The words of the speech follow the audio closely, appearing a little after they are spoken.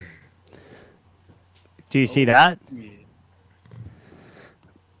Do you see that? Yeah.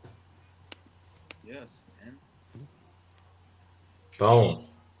 Yes, man. Boom.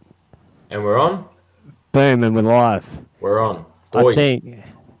 And we're on? Boom, and we're live. We're on. I Boys. think,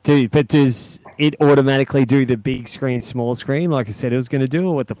 dude, but does it automatically do the big screen, small screen like I said it was going to do,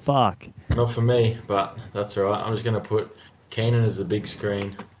 or what the fuck? Not for me, but that's all right. I'm just going to put Keenan as the big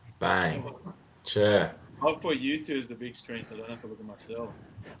screen. Bang. Sure. I'll put you two as the big screen so I don't have to look at myself.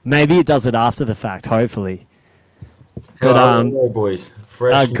 Maybe it does it after the fact, hopefully. But, But, boys.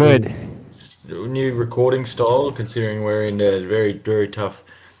 Fresh. good. New recording style, considering we're in very, very tough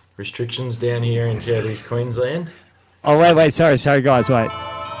restrictions down here in Southeast Queensland. Oh, wait, sorry, guys, wait.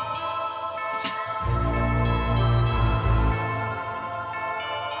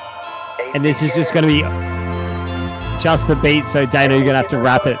 And this is just going to be just the beat, so Dana, you're going to have to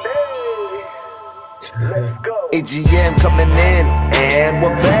rap it. AGM coming in, and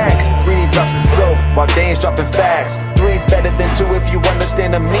we're back. Green drops his soap, while Dane's dropping facts. Three's better than two if you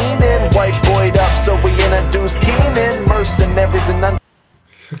understand the meaning. White boyed up, so we introduce Keenan. Mercenaries and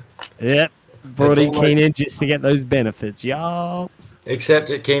Yep, brought in Keenan just to get those benefits, y'all. Except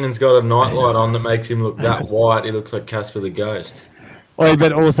that Keenan's got a nightlight on that makes him look that white. He looks like Casper the Ghost. Oh,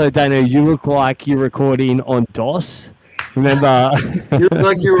 but also, Dana, you look like you're recording on DOS. Remember? You look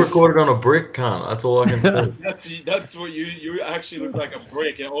like you recorded on a brick, cunt. That's all I can see. That's what you actually look like a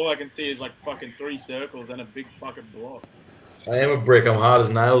brick, and all I can see is like fucking 3 circles and a big fucking block. I am a brick. I'm hard as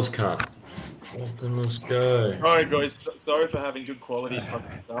nails, cunt. Let's go. Alright, guys. Sorry for having good quality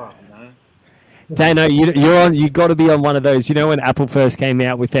fucking stuff, you know? Dana, you got to be on one of those. You know when Apple first came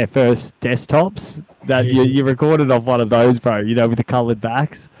out with their first desktops, that you recorded off one of those, bro. You know, with the coloured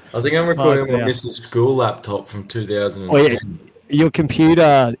backs. I think I'm recording on Mrs. School laptop from 2010. Oh, yeah. Your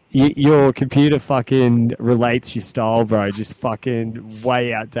computer fucking relates your style, bro. Just fucking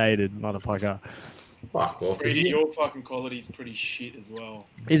way outdated, motherfucker. Fuck off. Brady, your fucking quality's pretty shit as well.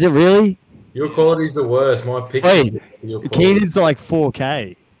 Is it really? Your quality's the worst. My pictures. Wait, Keenan's like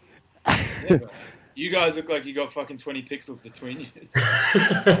 4K. Yeah, you guys look like you got fucking 20 pixels between you.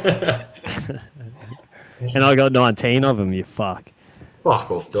 And I got 19 of them, you fuck.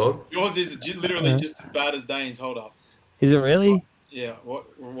 Fuck off, dog. Yours is literally just as bad as Dane's. Hold up. Is it really? Yeah,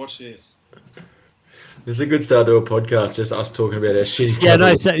 watch this. This is a good start to a podcast, just us talking about our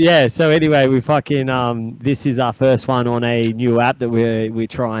shitty So anyway, we fucking this is our first one on a new app that we're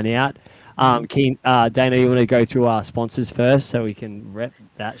trying out. Dana, you want to go through our sponsors first so we can rep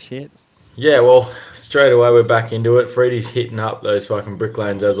that shit? Yeah, well, straight away we're back into it. Freddie's hitting up those fucking brick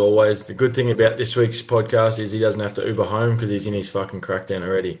lanes as always. The good thing about this week's podcast is he doesn't have to Uber home because he's in his fucking crackdown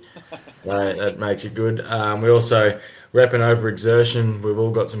already. That makes it good. We also repping over exertion. We've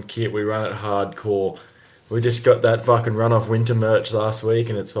all got some kit. We run it hardcore. We just got that fucking run off winter merch last week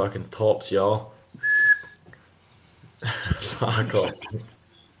and it's fucking tops, y'all. Fuck off.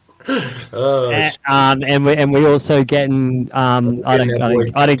 And we also getting I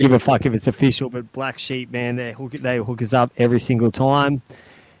don't give a fuck if it's official, but Black Sheep, man, they hook us up every single time.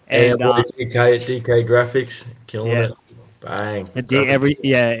 And DK at DK Graphics, killing it. Bang.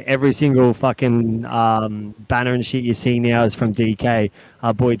 Every single fucking banner and shit you see now is from DK.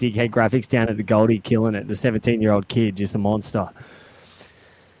 Our boy DK Graphics down at the Goldie, killing it. The 17-year-old kid, just a monster.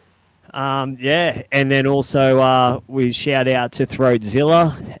 And then also we shout out to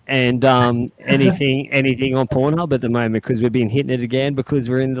Throatzilla and anything on Pornhub at the moment because we've been hitting it again because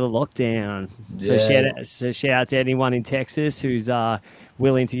we're in the lockdown. Yeah. So shout out to anyone in Texas who's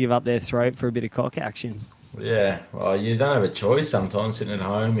willing to give up their throat for a bit of cock action. Yeah, well, you don't have a choice sometimes sitting at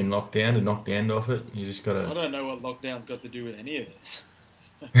home in lockdown to knock the end off it. You just got to... I don't know what lockdown's got to do with any of this.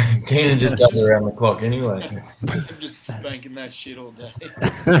 Keenan just does it around the clock anyway. I'm just spanking that shit all day.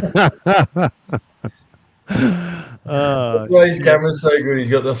 That's why his camera's so good.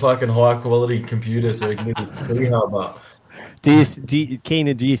 He's got the fucking high quality computer so he can get his prehab up.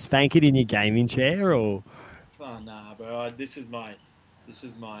 Keenan, do you spank it in your gaming chair or? Oh nah, bro. This is my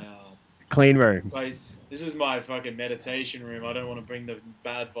clean room. Like, this is my fucking meditation room. I don't want to bring the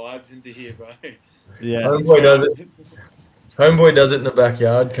bad vibes into here, bro. Yeah. Homeboy does it. Homeboy does it in the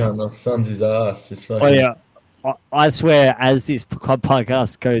backyard, cunt. Suns his ass. Just fucking... Oh, yeah. I swear, as this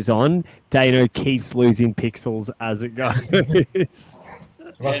podcast goes on, Dano keeps losing pixels as it goes.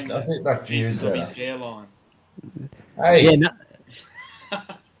 I sit back to you. Pieces of his hairline. Hey. Yeah, no.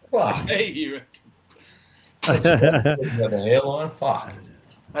 Fuck. Hey, you Got the hairline? Fuck.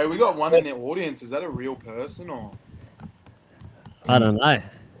 Hey, we got one in the audience. Is that a real person or? I don't know.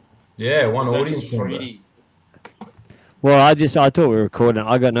 Yeah, one Is that audience just member. Freddie? Well, I thought we were recording.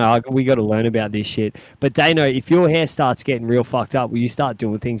 We got to learn about this shit. But Dano, if your hair starts getting real fucked up, will you start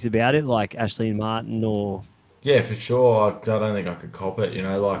doing things about it, like Ashley and Martin, or? Yeah, for sure. I don't think I could cop it. You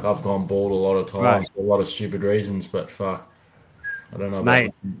know, like I've gone bald a lot of times for a lot of stupid reasons, but fuck, I don't know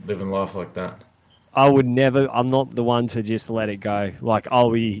about living life like that. I would never. I'm not the one to just let it go. Like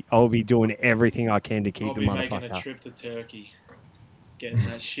I'll be doing everything I can to keep the motherfucker. I'll be making a trip to Turkey, getting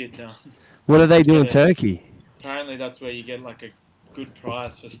that shit done. What do they do in Turkey? Apparently, that's where you get like a good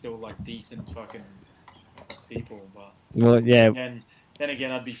price for still like decent fucking people. But well, yeah. And then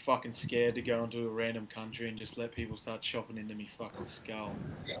again, I'd be fucking scared to go into a random country and just let people start chopping into me fucking skull.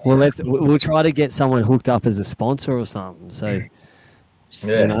 Well, we'll try to get someone hooked up as a sponsor or something. So.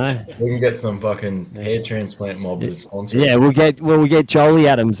 Yeah, you know? We can get some fucking hair transplant mob as sponsors. Yeah, we'll get Jolie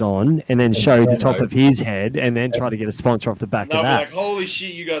Adams on and then show the top of his head and then try to get a sponsor off the back of that. Like, holy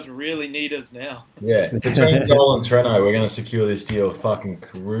shit, you guys really need us now. Yeah, between Joel and Treno, we're going to secure this deal fucking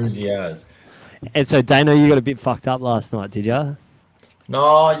cruisy as. And so, Dano, you got a bit fucked up last night, did you?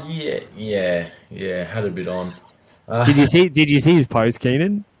 No, yeah, had a bit on. Did you see his post,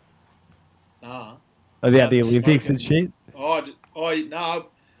 Keenan? Nah. About the Olympics and shit? No,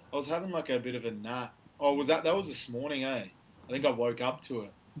 I was having like a bit of a nap. Oh, that was this morning, eh? I think I woke up to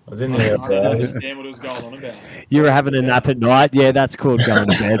it. I was in there. I don't understand what was going on about. You were having a nap at night? Yeah, that's called going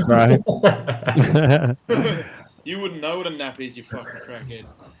to bed, bro. You wouldn't know what a nap is, you fucking crackhead.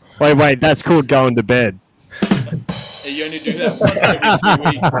 Wait, that's called going to bed. You only do that once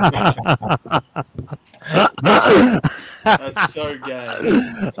every 2 weeks. That's so gay.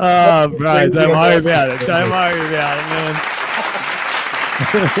 Oh, bro, don't worry about it. Don't worry about it, man.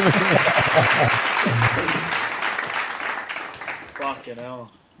 Fucking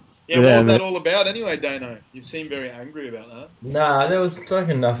hell. Yeah, what was that all about anyway, Dano? You seem very angry about that. Nah, there was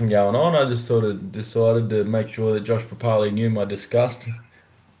fucking nothing going on. I just sort of decided to make sure that Josh Papali knew my disgust.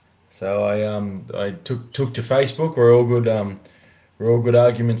 So I took to Facebook where all good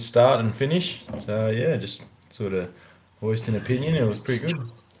arguments start and finish. So yeah, just sort of voiced an opinion. It was pretty good.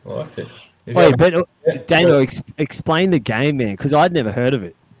 I liked it. Wait, but Dano, explain the game, man, because I'd never heard of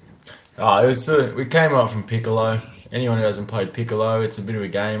it. Oh, it was we came up from Piccolo. Anyone who hasn't played Piccolo, it's a bit of a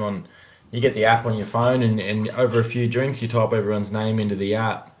game on. You get the app on your phone, and over a few drinks, you type everyone's name into the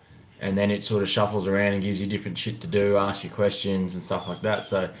app, and then it sort of shuffles around and gives you different shit to do, asks you questions and stuff like that.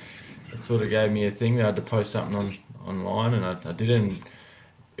 So it sort of gave me a thing that I had to post something online, and I didn't.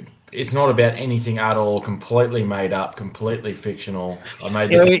 It's not about anything at all. Completely made up, completely fictional. I made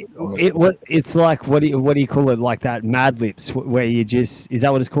it's like what do you call it? Like that Mad Libs, where you just is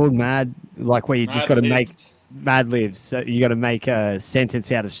that what it's called? Mad, like where you just got to make Mad Libs. So you got to make a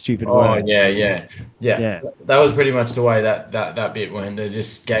sentence out of stupid words. Yeah. That was pretty much the way that bit went. They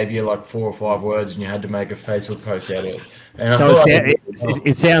just gave you like 4 or 5 words, and you had to make a Facebook post out of it. And so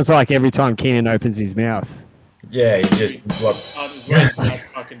it sounds like every time Keenan opens his mouth. Yeah, he just like. I'm just waiting for that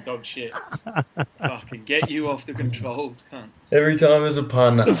fucking dog shit. Fucking get you off the controls, cunt. Every time there's a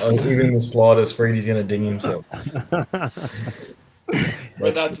pun, even the slightest, Freedy's gonna ding himself.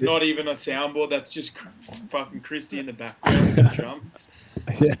 But that's not even a soundboard. That's just fucking Christy in the background with the drums.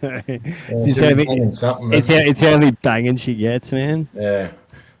 It's only banging she gets, man. Yeah.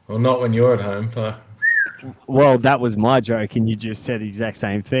 Well, not when you're at home, fuck. Well, that was my joke, and you just said the exact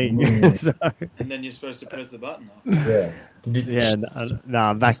same thing. So. And then you're supposed to press the button. Yeah.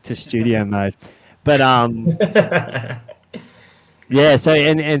 No, back to studio mode. But yeah. So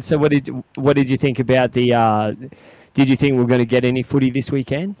and so, what did you think about the? Did you think we're going to get any footy this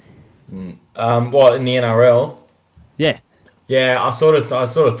weekend? What in the NRL? Yeah. Yeah, I sort of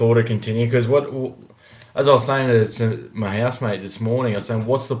thought it'd continue because as I was saying to my housemate this morning, I was saying,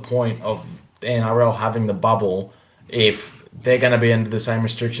 what's the point of the NRL having the bubble if they're going to be under the same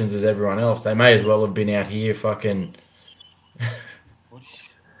restrictions as everyone else? They may as well have been out here fucking.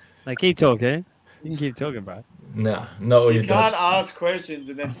 Like, keep talking. You can keep talking, bro. No, not what you can't ask questions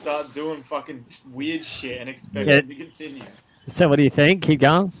and then start doing fucking weird shit and expect them to continue. So, what do you think? Keep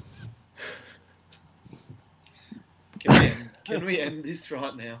going. Can we end this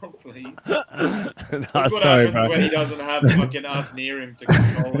right now, please? No, what sorry, happens bro. when he doesn't have fucking us near him to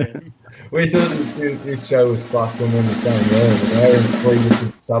control him? We thought this show was fucked when we're in the same room. And we're in 3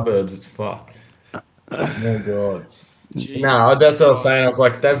 different suburbs. It's fucked. Oh, God. Jeez. No, that's what I was saying. I was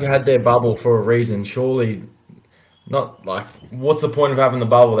like, they've had their bubble for a reason. Surely, not like, what's the point of having the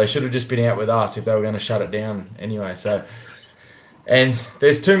bubble? They should have just been out with us if they were going to shut it down anyway. So, and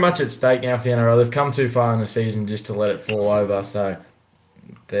there's too much at stake now for the NRL. They've come too far in the season just to let it fall over. So,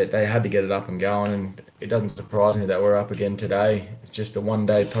 they had to get it up and going. And it doesn't surprise me that we're up again today. It's just a 1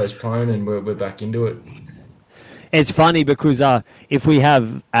 day postpone and we're back into it. It's funny because if we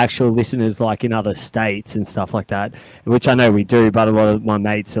have actual listeners like in other states and stuff like that, which I know we do, but a lot of my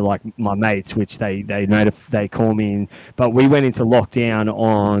mates are like my mates, which they call me in. But we went into lockdown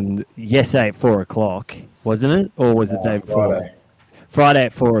on yesterday at 4 o'clock, wasn't it? Or was it the day before? Friday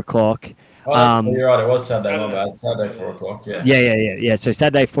at 4 o'clock. You're right. It was Saturday. My bad. Saturday 4 o'clock. Yeah. Yeah. So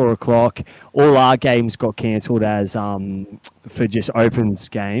Saturday 4 o'clock, all our games got cancelled as for just opens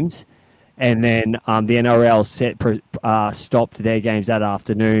games, and then the NRL stopped their games that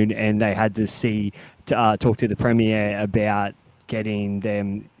afternoon, and they had to talk to the Premier about getting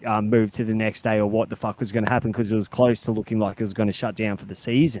them moved to the next day or what the fuck was going to happen, because it was close to looking like it was going to shut down for the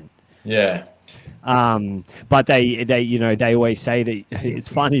season. Yeah. But they always say that it's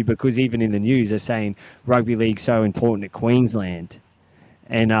funny because even in the news they're saying rugby league's so important at Queensland,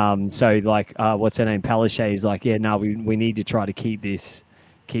 and so like what's her name, Palaszczuk, is like, we need to try to keep this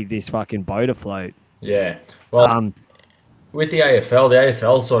fucking boat afloat. Yeah. Well, with the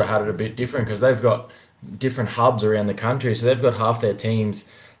AFL sort of had it a bit different because they've got different hubs around the country, so they've got half their teams.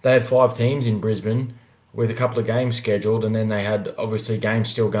 They had 5 teams in Brisbane, with a couple of games scheduled, and then they had obviously games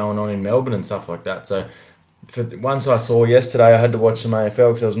still going on in Melbourne and stuff like that. So once I saw yesterday, I had to watch some AFL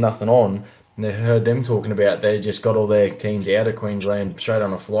because there was nothing on, and I heard them talking about they just got all their teams out of Queensland straight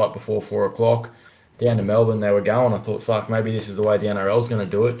on a flight before 4 o'clock down to Melbourne. They were going. I thought, fuck, maybe this is the way the NRL's going to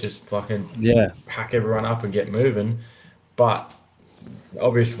do it, just fucking pack everyone up and get moving. But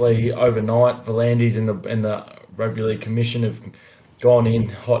obviously overnight, Volandis and the Rugby League Commission have gone in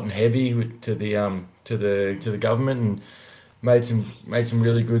hot and heavy to the government and made some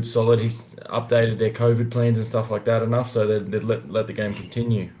really good solid. He's updated their COVID plans and stuff like that enough so they'd let the game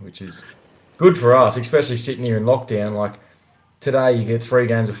continue, which is good for us, especially sitting here in lockdown. Like today, you get 3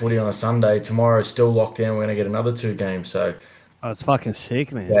 games of footy on a Sunday. Tomorrow, still lockdown. We're going to get another 2 games. So it's fucking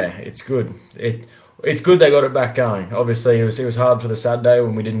sick, man. Yeah, it's good. It's good they got it back going. Obviously, it was hard for the Saturday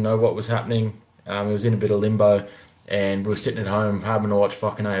when we didn't know what was happening. It was in a bit of limbo, and we were sitting at home having to watch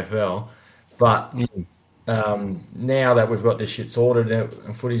fucking AFL. But now that we've got this shit sorted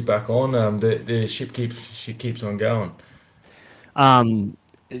and footy's back on, the ship keeps on going.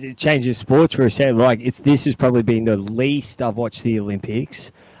 It changes sports for a second. Like this has probably been the least I've watched the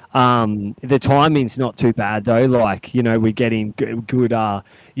Olympics. The timing's not too bad though. Like, we're getting good,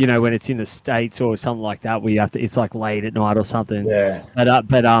 when it's in the States or something like that, it's like late at night or something. Yeah.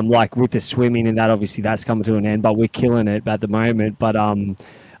 But like with the swimming and that, obviously that's coming to an end, but we're killing it at the moment. But,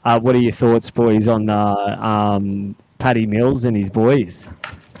 what are your thoughts, boys, on Paddy Mills and his boys?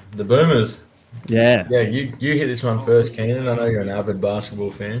 The Boomers. Yeah. Yeah, you hit this one first, Keenan. I know you're an avid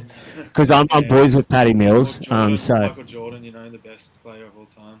basketball fan. Because I'm boys with Paddy Mills. Michael Jordan, the best player of all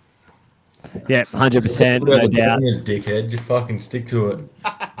time. Yeah, 100%, no doubt. Dickhead, just fucking stick to it.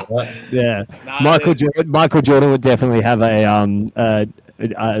 Right? Yeah, Michael Jordan would definitely have a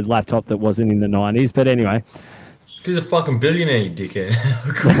laptop that wasn't in the 90s. But anyway, he's a fucking billionaire, you dickhead.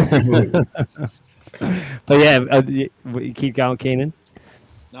 Of course he would. But yeah, keep going, Keenan.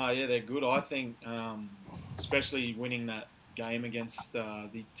 No, yeah, they're good. I think, especially winning that game against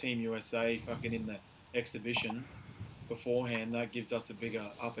the Team USA, fucking in the exhibition beforehand, that gives us a bigger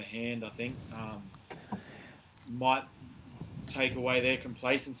upper hand, I think. Might take away their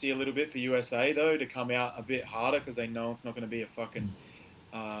complacency a little bit for USA, though, to come out a bit harder because they know it's not going to be a fucking,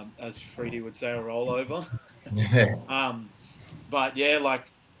 as Freedy would say, a rollover. Yeah. But, yeah, like,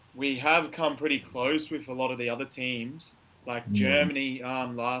 we have come pretty close with a lot of the other teams, like Germany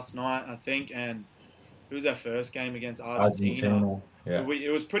last night, I think, and it was our first game against Argentina. Yeah.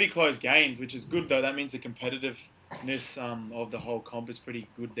 It was pretty close games, which is good, though. That means the competitiveness of the whole comp is pretty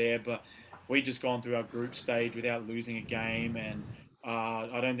good there. But we just gone through our group stage without losing a game, and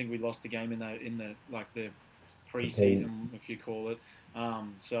I don't think we lost a game in the pre-season, if you call it.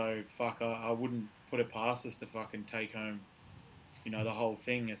 So fuck, I wouldn't put it past us to fucking take home, the whole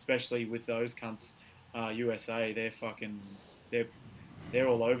thing, especially with those cunts. USA, they're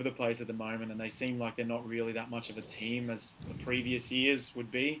all over the place at the moment, and they seem like they're not really that much of a team as the previous years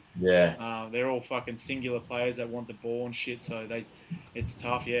would be. Yeah. They're all fucking singular players that want the ball and shit, so it's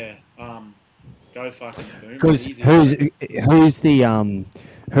tough. Yeah. Go fucking boom. Because who's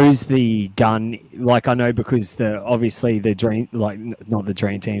the gun? Like, I know because obviously the dream, like not the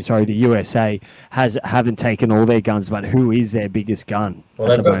dream team, sorry, the USA haven't taken all their guns, but who is their biggest gun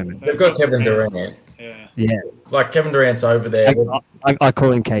at the moment? They've got Kevin Durant. Yeah. Like Kevin Durant's over there. I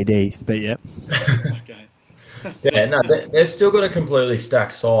call him KD, but yeah. Okay. Yeah, no, they've still got a completely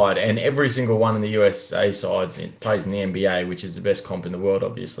stacked side, and every single one in the USA sides plays in the NBA, which is the best comp in the world,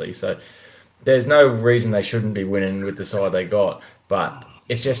 obviously. So there's no reason they shouldn't be winning with the side they got. But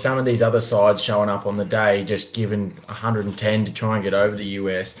it's just some of these other sides showing up on the day, just giving 110 to try and get over the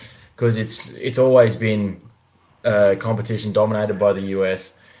US, because it's always been competition dominated by the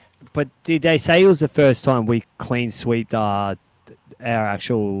US. But did they say it was the first time we clean sweeped our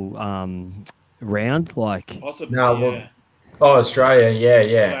actual round? Like, Possibly, No, yeah. well, oh, Australia,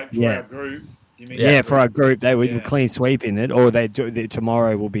 yeah. For Yeah. our group, you mean? yeah, for our group, they would Yeah. clean sweep in it, or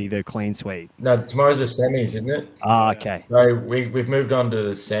tomorrow will be the clean sweep. No, tomorrow's the semis, isn't it? Ah, okay. So we've moved on to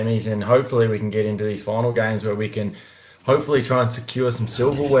the semis, and hopefully we can get into these final games where we can hopefully try and secure some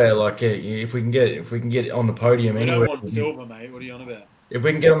silverware. Like if we can get on the podium We anywhere. don't want silver, mate. What are you on about? If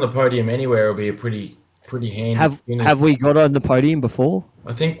we can get on the podium anywhere, it'll be a pretty handy. finish. Have we got on the podium before?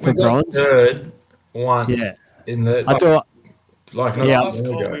 I think for we got bronze? third once Yeah. in the I thought. not The Yeah. last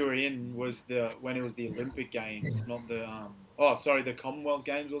long comp ago. we were in was when it was the Olympic Games, not the the Commonwealth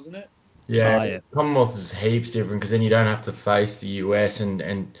Games, wasn't it? Yeah, Oh, yeah. Commonwealth is heaps different because then you don't have to face the US and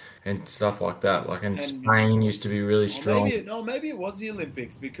stuff like that. Like, and And- Spain used to be really Or strong. maybe it was the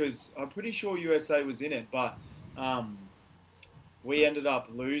Olympics because I'm pretty sure USA was in it, but we ended up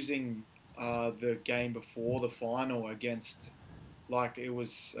losing the game before the final against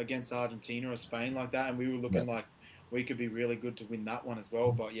Argentina or Spain like that, and we were looking like we could be really good to win that one as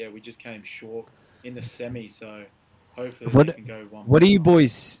well. But yeah, we just came short in the semi, so hopefully we can go one. What do you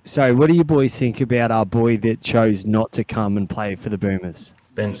boys? Sorry, what do you boys think about our boy that chose not to come and play for the Boomers?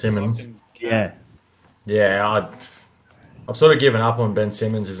 Ben Simmons. Fucking Yeah, Yeah, I've sort of given up on Ben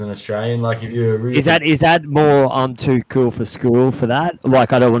Simmons as an Australian. Like, if you're really, is that more too cool for school for that?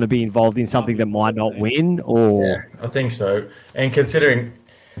 Like, I don't want to be involved in something that might not win, or Yeah, I think so. And considering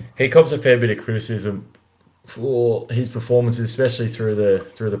he cops a fair bit of criticism for his performances, especially through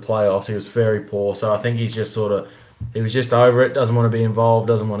the playoffs, he was very poor. So I think he was just over it. Doesn't want to be involved.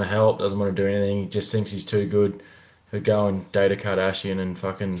 Doesn't want to help. Doesn't want to do anything. He just thinks he's too good. He'll go and date a Kardashian and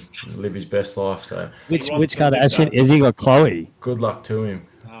fucking live his best life. So which wants to Kardashian do has he got? Chloe. good luck to him.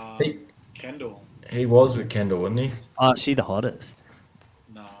 He- Kendall. He was with Kendall, wasn't he? Oh, she the hottest.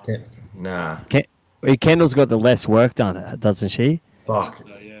 Nah. Nah. Kendall's got the less work done, doesn't she? Fuck. So,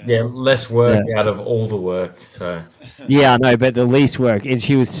 Yeah, less work out of all the work. So Yeah, I know, but the least work, and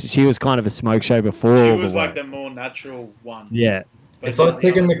she was kind of a smoke show before. He all was the like work. the more natural one. Yeah. But it's like then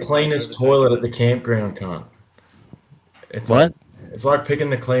picking the other cleanest was toilet like- at the campground, cunt. It's What? It's like picking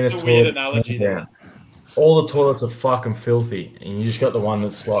the cleanest It's a weird toilet. at the analogy there. campground. All the toilets are fucking filthy, and you just got the one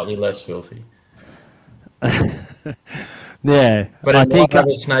that's slightly less filthy. Yeah, But I it think might have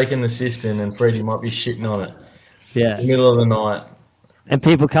a snake in the cistern, and Freddie might be shitting on it in yeah. the middle of the night. And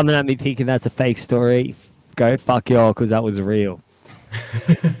people coming at me thinking that's a fake story. Go fuck y'all, because that was real.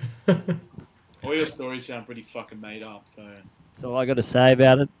 All your stories sound pretty fucking made up. So That's all I got to say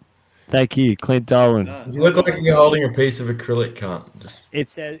about it. Thank you, Clint Dolan. no, You look like you're holding a piece of acrylic, cunt. Just, It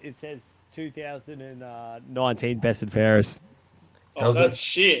says 2019 Best and Fairest. oh, that's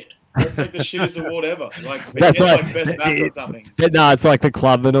shit. That's like the shittest award ever. Like That's that's like- best back or something. But no, it's like the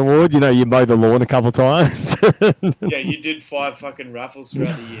Clubman Award. You know, you mow the lawn a couple times. Yeah, you did 5 fucking raffles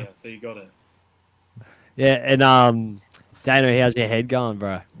throughout the year, so you got it. Yeah, and Dano, how's your head going,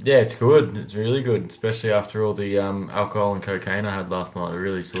 bro? yeah, it's good. It's really good, especially after all the alcohol and cocaine I had last night. It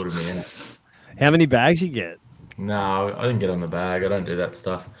really sorted me in. How many bags you get? No, I didn't get on the bag. I don't do that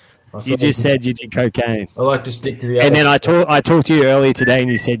stuff. You just said you did cocaine. I like to stick to the. And other then I talked to you earlier today,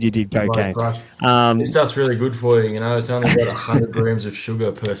 and you said you did cocaine. Crush. Um, This stuff's really good for you. You know, it's only about 100 grams of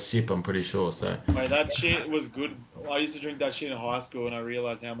sugar per sip. I'm pretty sure. So Mate, that shit was good. I used to drink that shit in high school, and I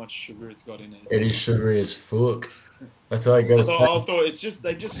realized how much sugar it's got in it. it is sugary as fuck. That's how you got I to thought stay. it's just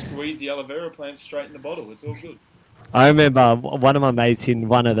they just squeeze the aloe vera plants straight in the bottle. It's all good. I remember one of my mates in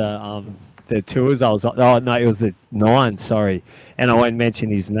one of the tours. I was it was the Nine, sorry, and I won't mention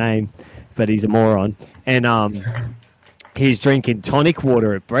his name, but he's a moron. And he's drinking tonic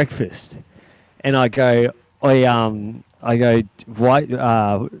water at breakfast, and I go, why?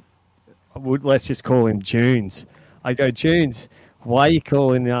 Let's just call him Junes. I go, Junes, why are you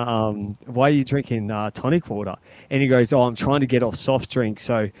calling? Why are you drinking tonic water? And he goes, oh, I'm trying to get off soft drink,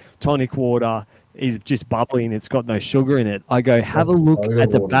 so tonic water is just bubbly and it's got no sugar in it. I go, have a look Soda at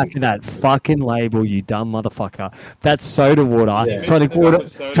the water. back of that fucking label, you dumb motherfucker. That's soda water. Yeah. Tonic Mixing it water.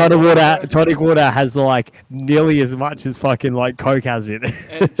 with soda Tonic water has like nearly as much as fucking like Coke has in it.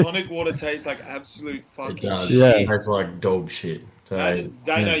 And tonic water tastes like absolute fucking It does. shit. Yeah. It tastes like dog shit. So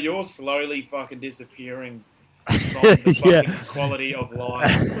Dano, you're slowly fucking disappearing from the Yeah. fucking quality of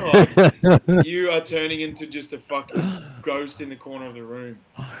life. Oh, you are turning into just a fucking ghost in the corner of the room.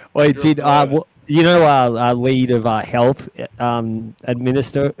 Wait, did You're you know our lead of health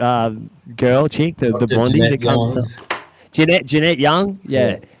administer girl chick, the Dr. blondie Jeanette that comes? Young. Jeanette Young, yeah.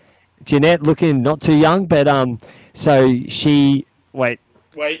 Yeah. Jeanette looking not too young, but so she Wait,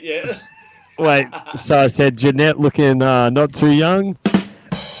 yeah. wait. So I said Jeanette looking not too young,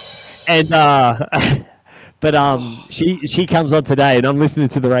 and but she comes on today, and I'm listening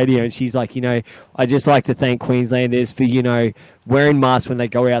to the radio, and she's like, I just like to thank Queenslanders for wearing masks when they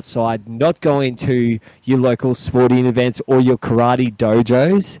go outside, not going to your local sporting events or your karate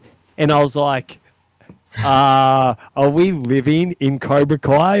dojos, and I was like. Are we living in Cobra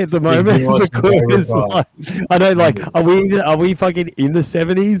Kai at the moment? Because I know, are we fucking in the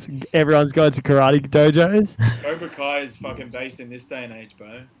 70s? Everyone's going to karate dojos. Cobra Kai is fucking based in this day and age,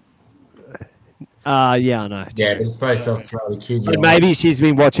 bro. Yeah, I know. Yeah, but it's based off Karate Kid. But maybe she's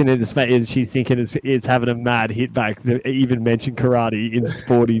been watching it and she's thinking it's having a mad hit back to even mention karate in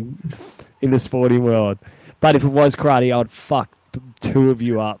the sporting world. But if it was karate, I'd fuck two of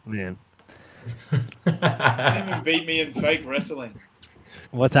you up, man. You couldn't even beat me in fake wrestling.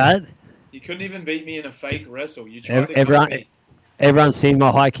 What's that? You couldn't even beat me in a fake wrestle. You tried to cover me. Everyone's seen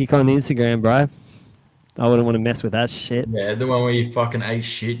my high kick on Instagram, bro. I wouldn't want to mess with that shit. Yeah, the one where you fucking ate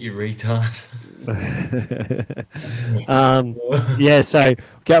shit, you retard. Yeah, so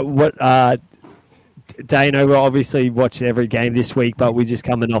Dano, we're obviously watching every game this week, but we're just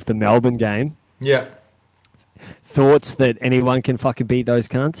coming off the Melbourne game. Yeah. Thoughts that anyone can fucking beat those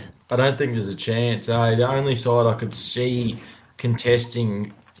cunts? I don't think there's a chance. The only side I could see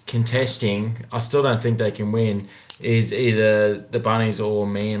contesting, I still don't think they can win, is either the Bunnies or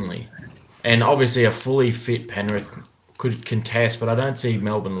Manly. And obviously a fully fit Penrith could contest, but I don't see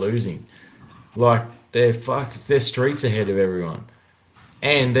Melbourne losing. Like, they're streets ahead of everyone.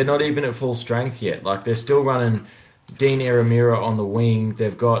 And they're not even at full strength yet. Like, they're still running Dean Aramira on the wing.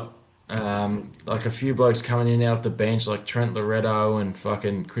 They've got like a few blokes coming in out of the bench, like Trent Loretto and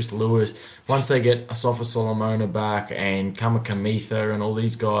fucking Chris Lewis. Once they get Asafa Solomona back and Kamikamitha and all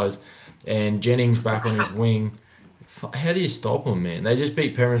these guys, and Jennings back on his wing, how do you stop them, man? They just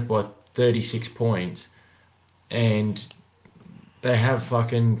beat Penrith by 36 points, and they have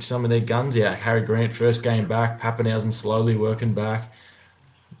fucking some of their guns out. Harry Grant, first game back. Pappenhausen slowly working back.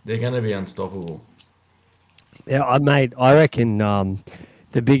 They're going to be unstoppable. Yeah, I reckon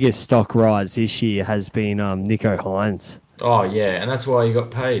the biggest stock rise this year has been Nico Hines. Oh, yeah, and that's why he got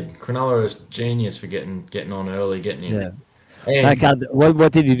paid. Cronulla is genius for getting on early, getting in. Yeah. And,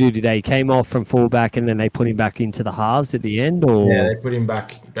 what did he do today? He came off from fullback and then they put him back into the halves at the end, or yeah, they put him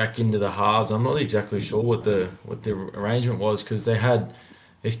back into the halves. I'm not exactly sure what the arrangement was, because they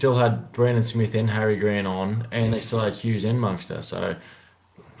still had Brandon Smith and Harry Grant on, and they still had Hughes and Munster. So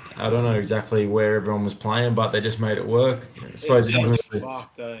I don't know exactly where everyone was playing, but they just made it work. I suppose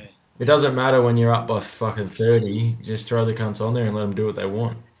it doesn't matter when you're up by fucking 30. Just throw the cunts on there and let them do what they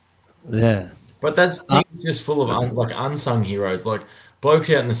want. Yeah. But that's just full of unsung heroes, like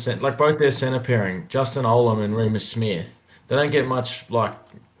blokes out in the centre, like both their centre pairing, Justin Olam and Remus Smith. They don't get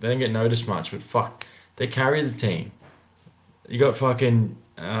noticed much, but fuck, they carry the team. You got fucking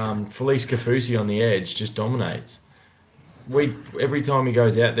Felice Kafusi on the edge, just dominates. Every time he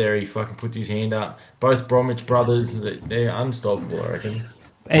goes out there, he fucking puts his hand up. Both Bromwich brothers, they're unstoppable, I reckon.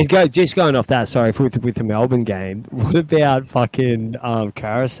 And just going off that, sorry, with the Melbourne game, what about fucking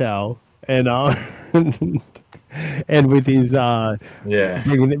Carousel and and with his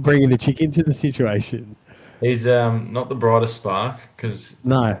bringing the chick into the situation? He's not the brightest spark, because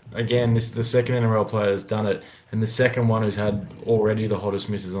again, this is the second NRL player that's done it, and the second one who's had already the hottest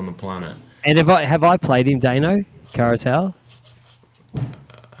misses on the planet. And have I played him, Dano? Carousel?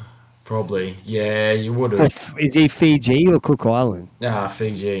 Probably. Yeah, you would have. Is he Fiji or Cook Island?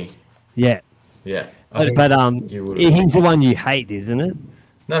 Fiji. Yeah. Yeah. But he's the one you hate, isn't it?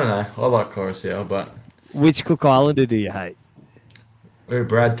 No. I like Carousel, but... Which Cook Islander do you hate?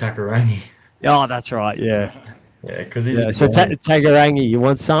 Brad Takarangi. Oh, that's right, yeah. Yeah, because he's... So Takarangi, you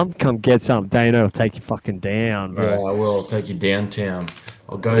want some? Come get some. Dano will take you fucking down, bro. Yeah, I will. I'll take you downtown.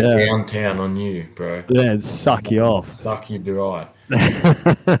 I'll go downtown on you, bro. Yeah, and suck you off. Suck you dry. Fucking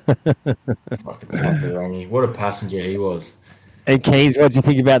Takarangi. What a passenger he was. And Keys, what do you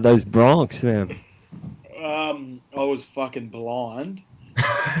think about those Bronx, man? I was fucking blind.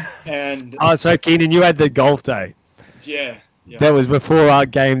 And so Keenan, you had the golf day. Yeah. That was before our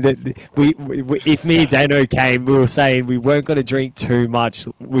game. That we if me and Dano came, we were saying we weren't going to drink too much.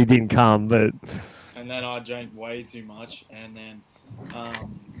 We didn't come, but... And then I drank way too much, and then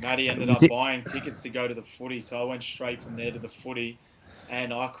Matty ended up buying tickets to go to the footy, so I went straight from there to the footy,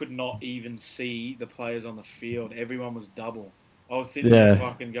 and I could not even see the players on the field. Everyone was double. I was sitting there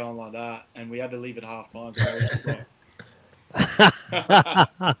fucking going like that, and we had to leave at half time. So So I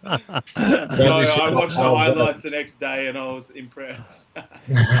watched the highlights the next day, and I was impressed.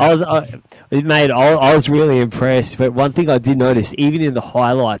 I was really impressed. But one thing I did notice, even in the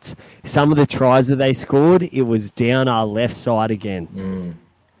highlights, some of the tries that they scored, it was down our left side again.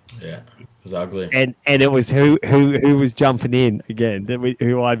 Yeah, it was ugly. And it was who was jumping in again,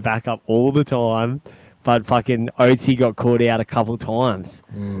 who I'd back up all the time, but fucking Oatsy got caught out a couple times.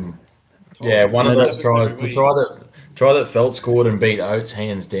 Yeah, one of those tries, the try that Felt scored and beat Oates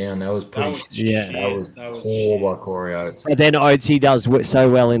hands down. That was pretty. That was poor by Corey Oates. But then Oatsy does so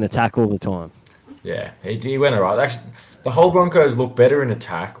well in attack all the time. Yeah, he went all right. Actually, the whole Broncos look better in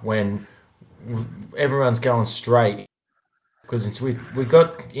attack when everyone's going straight. Because we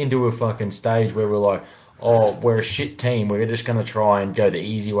got into a fucking stage where we're like, oh, we're a shit team. We're just going to try and go the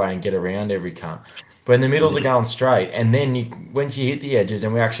easy way and get around every cunt. But in the middles are going straight, and then once you hit the edges,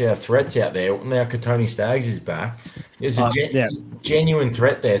 and we actually have threats out there. Now Katoni Staggs is back. There's a genuine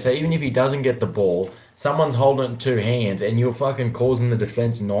threat there. So even if he doesn't get the ball, someone's holding it in two hands, and you're fucking causing the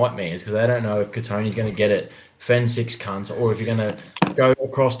defense nightmares because they don't know if Katoni's going to get it, fend six cunts, or if you're going to go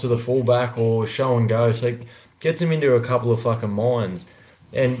across to the fullback or show and go. So it gets him into a couple of fucking minds.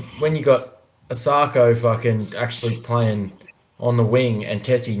 And when you got Asako fucking actually playing on the wing and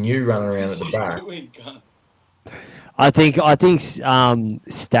Tessie New running around at the back. I think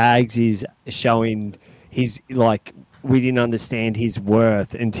Staggs is showing his, like, we didn't understand his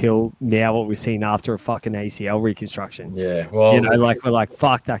worth until now what we've seen after a fucking ACL reconstruction. Yeah, well, we're like,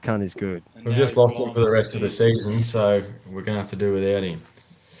 fuck, that cunt is good. We've just lost him for the rest of the season, so we're going to have to do without him.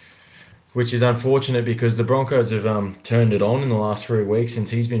 Which is unfortunate because the Broncos have turned it on in the last 3 weeks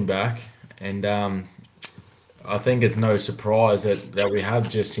since he's been back. And I think it's no surprise that we have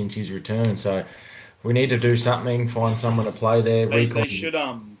just since his return. So we need to do something, find someone to play there. They should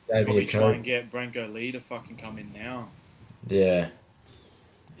probably try and get Bronco Lee to fucking come in now. Yeah.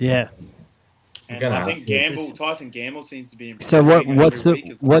 Yeah. And I think Tyson Gamble seems to be. So what's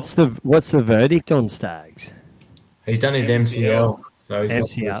the verdict on Staggs? He's done his MCL. So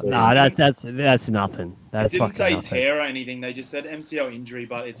MCL. No, that's nothing. That's they didn't say nothing. tear or anything. They just said MCL injury,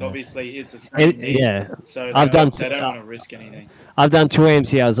 but it's obviously it's the same. So they don't want to risk anything. I've done 2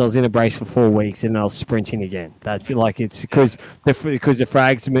 MCLs. I was in a brace for 4 weeks, and I was sprinting again. That's like it's because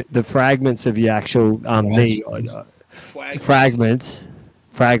the fragments of your actual knee fragments.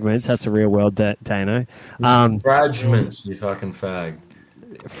 That's a real word, Dano. Fragments, you fucking fag.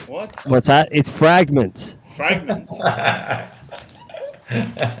 What? What's that? It's fragments. Fragments. I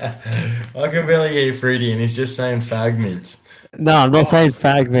can barely hear Freddie, and he's just saying fragments. No, I'm not saying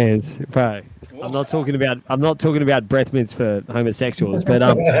fragments, bro. What? I'm not talking about breath mints for homosexuals, but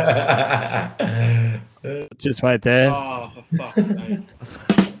just right there. Oh, for fuck's sake.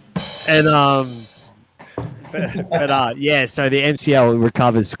 And yeah, so the MCL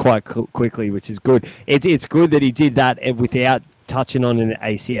recovers quite quickly, which is good. It's good that he did that without touching on an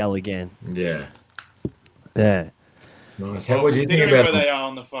ACL again. Yeah. Yeah. Nice. How would you think about where they are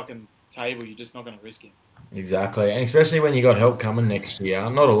on the fucking table? You're just not going to risk it. Exactly, and especially when you got help coming next year.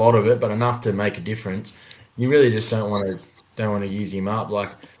 Not a lot of it, but enough to make a difference. You really just don't want to use him up.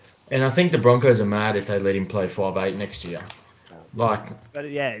 And I think the Broncos are mad if they let him play 5'8" next year. But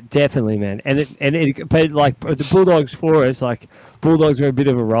yeah, definitely, man. But the Bulldogs for us, Bulldogs are a bit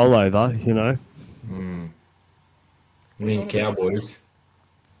of a rollover, you know. We need Cowboys.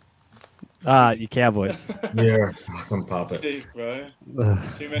 You Cowboys. You're a fucking puppet. Steve, bro.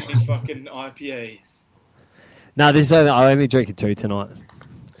 Too many fucking IPAs. No, I only drinking 2 tonight.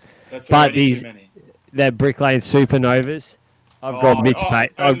 That's already too many. They're Brick Lane Supernovas. I've got Mitch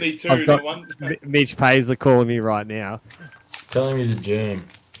Mitch Paisley calling me right now. Tell him he's a germ.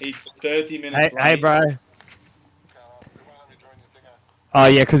 He's 30 minutes late. Hey, bro. Oh,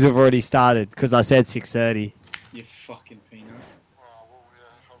 yeah, because we've already started. Because I said 6:30. You fucking peanut.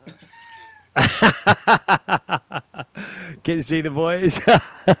 Can you see the boys?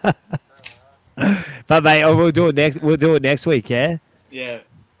 But mate, we'll do it next week, yeah? Yeah.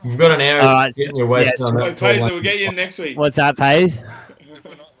 We've got an hour. All right. Getting your waist on that. Paisley, we'll get you next week. What's that, Paze?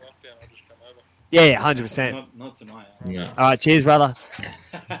 Yeah, 100%. Not tonight. No. All right, cheers, brother.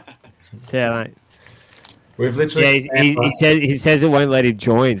 See you, mate. We've literally. Yeah, he says it won't let him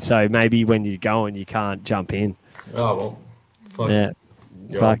join, so maybe when you're going, you can't jump in. Oh well. Fuck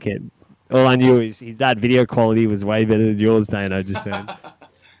Fuck it. All I knew is that video quality was way better than yours, Dano. Just saying.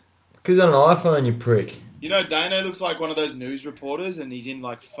 Because on an iPhone, you prick. You know, Dano looks like one of those news reporters, and he's in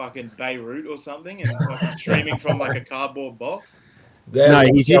like fucking Beirut or something, and fucking streaming from like a cardboard box. No,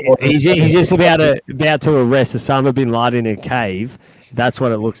 he's just about to arrest Osama bin Laden in a cave. That's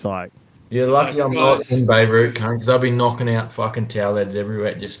what it looks like. You're lucky I'm not in Beirut, cunt, because I'll be knocking out fucking towel heads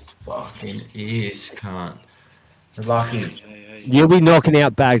everywhere. Just fucking ears, cunt. You're lucky. You'll be knocking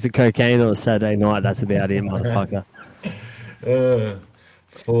out bags of cocaine on a Saturday night. That's about it, motherfucker.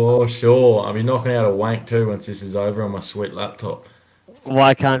 For sure. I'll be knocking out a wank too once this is over on my sweet laptop.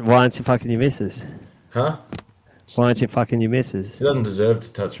 Why aren't you fucking your missus? Huh? Why aren't you fucking your missus? She doesn't deserve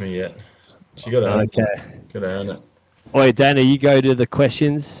to touch me yet. She got to earn it. Got to earn it. Oi, Dana, you go to the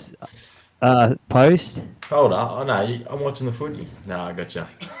questions post. Hold up. Oh, no, I'm watching the footy. No, I gotcha.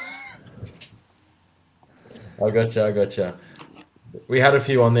 I gotcha. We had a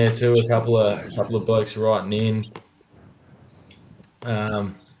few on there too. A couple of blokes writing in.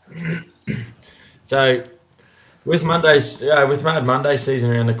 So with Mad Monday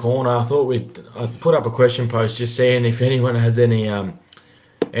season around the corner, I thought I'd put up a question post just saying if anyone has any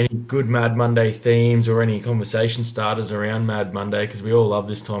good Mad Monday themes or any conversation starters around Mad Monday, because we all love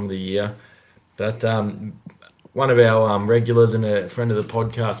this time of the year. But one of our regulars and a friend of the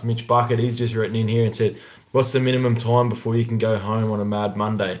podcast, Mitch Bucket, he's just written in here and said, "What's the minimum time before you can go home on a Mad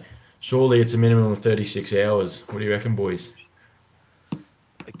Monday? Surely it's a minimum of 36 hours. What do you reckon, boys?"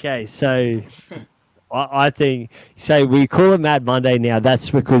 Okay, so I think we call it Mad Monday now. That's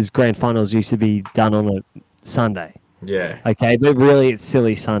because grand finals used to be done on a Sunday. Yeah. Okay, but really it's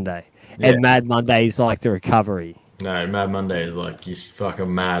Silly Sunday. Yeah. And Mad Monday is like the recovery. No, Mad Monday is like you're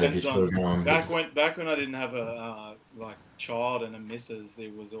fucking mad if you're still going. Back when I didn't have a child and a missus,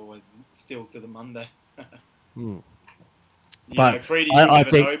 it was always still to the Monday. But Freddie, you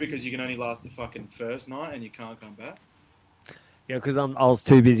never know because you can only last the fucking first night and you can't come back. Yeah, because I was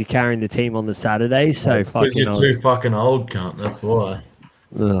too busy carrying the team on the Saturday, so because you're too fucking old, cunt. That's why.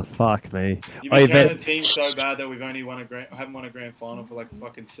 Oh, fuck me. You've been carrying the team so bad that we've only haven't won a grand final for like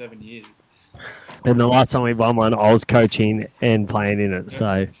fucking 7 years. And the last time we won one, I was coaching and playing in it.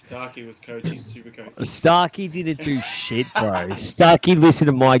 So Starkey was coaching, super coaching. Starkey didn't do shit, bro. Starkey listened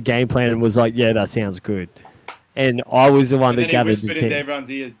to my game plan and was like, "Yeah, that sounds good." And I was the one that gathered the team. Whispered into everyone's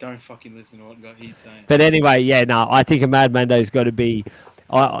ears, "Don't fucking listen to what he's saying." But anyway, I think a Mad Monday's got to be.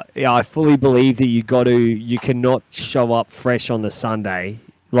 I fully believe that you cannot show up fresh on the Sunday.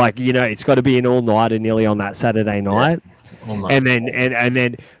 Like, it's got to be an all-nighter nearly on that Saturday night. Yeah. And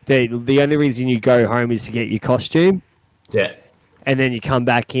then the only reason you go home is to get your costume. Yeah. And then you come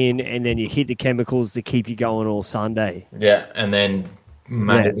back in and then you hit the chemicals to keep you going all Sunday. Yeah, and then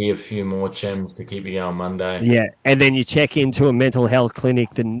maybe a few more chems to keep you going Monday. Yeah, and then you check into a mental health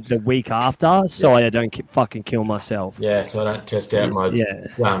clinic the week after, so I don't fucking kill myself. Yeah, so I don't test out my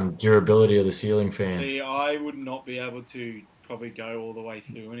durability of the ceiling fan. See, I would not be able to probably go all the way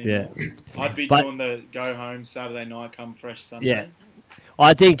through anymore. Yeah. I'd be doing the go home Saturday night, come fresh Sunday. Yeah.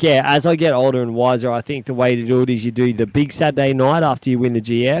 I think, as I get older and wiser, I think the way to do it is you do the big Saturday night after you win the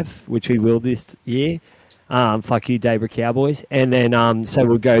GF, which we will this year. Fuck you, Debra Cowboys. And then, so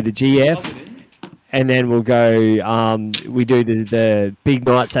we'll go the GF, and then we'll go, we do the big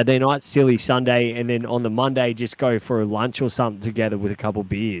night, Saturday night, Silly Sunday, and then on the Monday, just go for a lunch or something together with a couple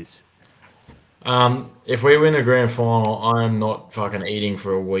beers. If we win a grand final, I'm not fucking eating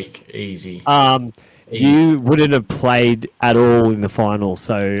for a week. Easy. You wouldn't have played at all in the final,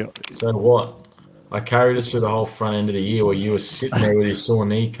 so... So what? I carried us through the whole front end of the year where you were sitting there with your sore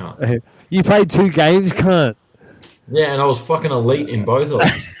knee, cunt. You played 2 games, cunt. Yeah, and I was fucking elite in both of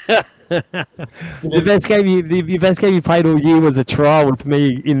them. The best game you played all year was a trial with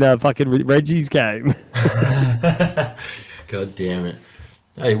me in the fucking Reggie's game. God damn it.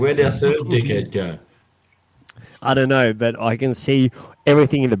 Hey, where'd our third dickhead go? I don't know, but I can see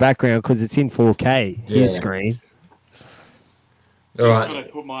everything in the background because it's in 4K. His screen. All right. Just gonna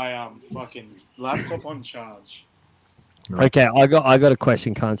put my fucking laptop on charge. Okay, I got a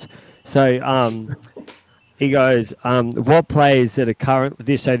question, cunts. So he goes, what players that are current?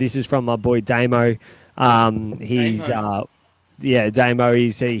 This is from my boy Damo. He's Damo.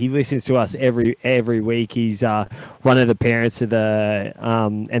 He listens to us every week. He's one of the parents of the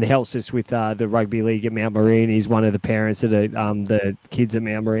and helps us with the rugby league at Mount Maria. He's one of the parents of the kids at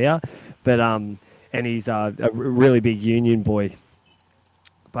Mount Maria, but and he's a really big union boy.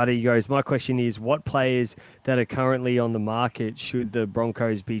 But he goes, my question is, what players that are currently on the market should the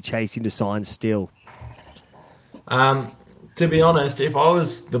Broncos be chasing to sign still? To be honest, if I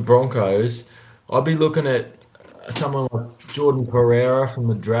was the Broncos, I'd be looking at someone like Jordan Pereira from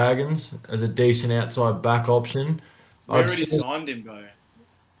the Dragons as a decent outside back option. We already signed him, bro.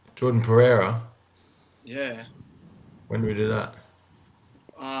 Jordan Pereira? Yeah. When did we do that?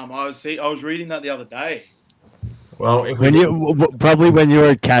 I was reading that the other day. Well, when you were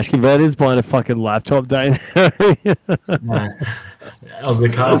at Cash Converters buying a fucking laptop, Dane. No. I was the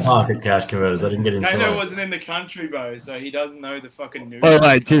car park at Cash Converters. I didn't get inside. Dano wasn't in the country, bro, so he doesn't know the fucking news. Oh,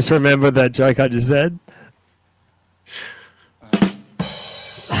 wait, just remember that joke I just said?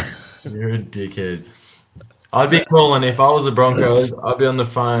 You're a dickhead. I'd be calling, if I was the Broncos, I'd be on the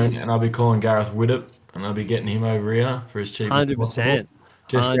phone and I'd be calling Gareth Widdop and I'd be getting him over here for his cheap. 100%.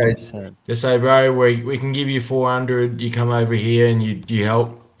 Just 100%. Just say, bro, we can give you 400. You come over here and you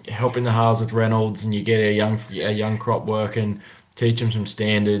help in the halves with Reynolds and you get a young crop working, teach him some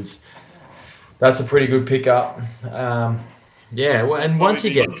standards. That's a pretty good pickup. Yeah, well, and once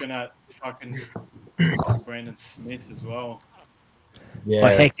you get looking at fucking Brandon Smith as well. yeah,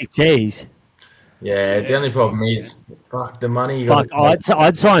 Like Hectic Cheese. yeah. The only problem is, fuck the money. You Fuck, gotta-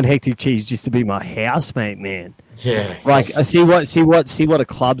 I'd sign Hectic Cheese just to be my housemate, man. yeah. Like, I see what a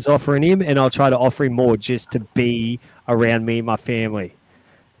club's offering him, and I'll try to offer him more just to be around me and my family.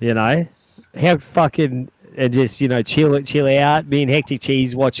 You know, how fucking just chill out. Me and Hectic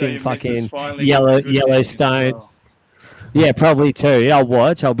Cheese watching fucking Yellowstone. Well. Yeah, probably too. I'll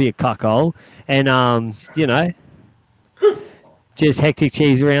watch. I'll be a cuckold, and just Hectic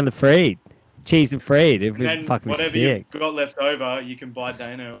Cheese around the Freed, cheese and Freed. It'd be And fucking whatever sick. you've got left over, you can buy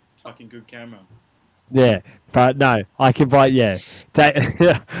Dano a fucking good camera. Yeah, but no, I can buy. Yeah,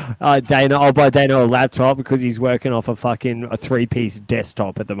 Dana. I'll buy Dana a laptop because he's working off a 3-piece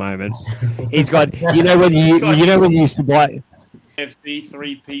desktop at the moment. He's got. When you used to buy. FC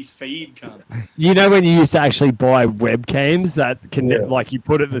 3-piece feed, cunt. When you used to actually buy webcams that can you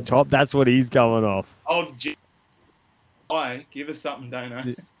put at the top. That's what he's going off. Oh, give us something, Dano.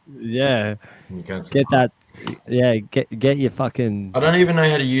 Yeah, You can't- get that. Yeah, get your fucking. I don't even know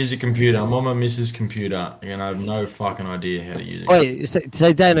how to use a computer. I'm on my missus' computer, and I have no fucking idea how to use it. Wait,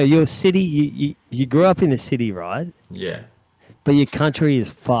 so Dana, your city, you grew up in the city, right? Yeah. But your country is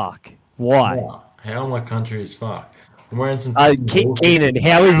fuck. Why? How my country is fuck. I'm wearing some. Keenan,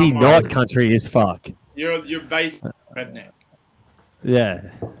 how is he not country as fuck? You're based redneck. Yeah.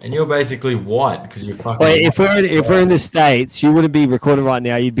 And you're basically white because you're fucking. Wait, if we're in the States, you wouldn't be recording right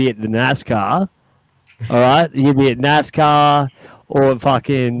now. You'd be at the NASCAR. All right, you'd be at NASCAR, or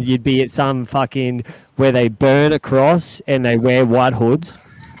you'd be at some fucking where they burn a cross and they wear white hoods.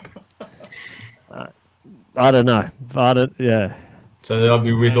 I don't know. Yeah. So I'll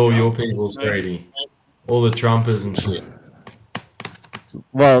be with all your peoples, Grady. All the Trumpers and shit.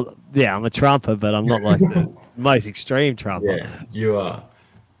 Well, yeah, I'm a Trumper, but I'm not like the most extreme Trumper. Yeah, you are.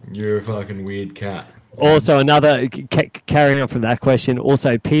 You're a fucking weird cat. Also, another carrying on from that question.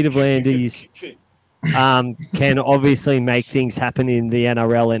 Also, Peter V'landys can obviously make things happen in the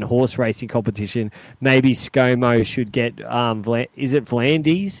NRL and horse racing competition. Maybe ScoMo should get is it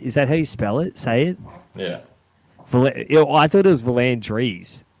V'landys? Is that how you spell it? Say it. Yeah. I thought it was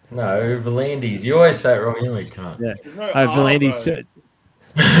V'landys. No, V'landys. You always say it wrong anyway, can't. Yeah. There's no V'landys.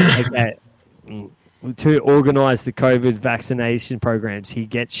 Okay. To organise the COVID vaccination programs, he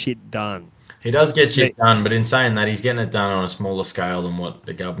gets shit done. He does get shit done, but in saying that, he's getting it done on a smaller scale than what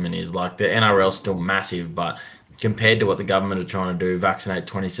the government is. Like, the NRL's still massive, but compared to what the government are trying to do, vaccinate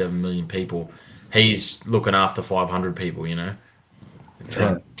 27 million people, he's looking after 500 people,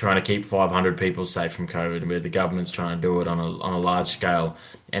 trying to keep 500 people safe from COVID, where the government's trying to do it on a large scale.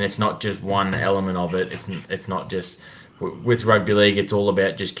 And it's not just one element of it. It's not just... With rugby league, it's all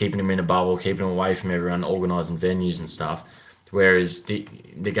about just keeping them in a bubble, keeping them away from everyone, organising venues and stuff. Whereas the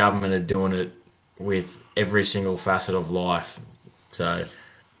government are doing it with every single facet of life. So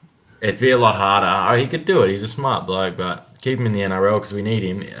it'd be a lot harder. He could do it. He's a smart bloke, but keep him in the NRL because we need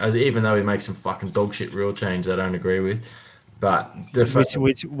him. Even though he makes some fucking dog shit rule change I don't agree with. But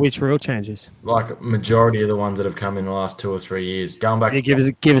which rule changes? Like majority of the ones that have come in the last 2 or 3 years. Going back, give us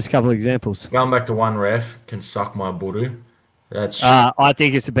a couple of examples. Going back to one ref can suck my budu. That's I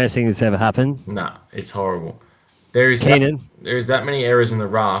think it's the best thing that's ever happened. Nah, it's horrible. There is that many errors in the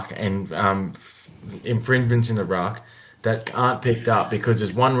ruck and infringements in the ruck that aren't picked up because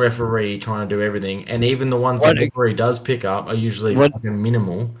there's one referee trying to do everything, and even the ones that the referee does pick up are usually fucking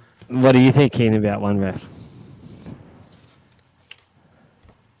minimal. What do you think, Keenan, about one ref?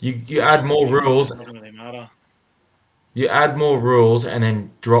 You add more rules. Doesn't really matter. You add more rules and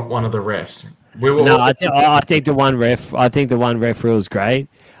then drop one of the refs. I think the one ref. I think the one ref rule is great.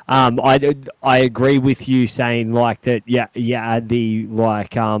 I agree with you saying like that. Yeah, add the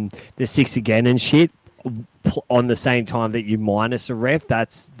the 6 again and shit on the same time that you minus a ref.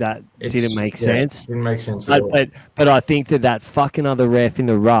 That didn't make sense. Didn't make sense. But I think that fucking other ref in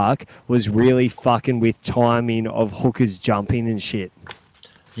the ruck was really fucking with timing of hookers jumping and shit.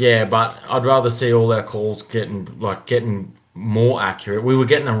 Yeah, but I'd rather see all our calls getting more accurate. We were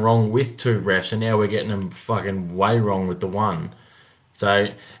getting them wrong with 2 refs, and now we're getting them fucking way wrong with the one. So,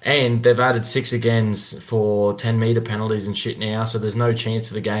 and they've added 6 agains for 10-meter penalties and shit now, so there's no chance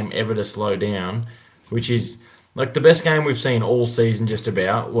for the game ever to slow down, which is like the best game we've seen all season just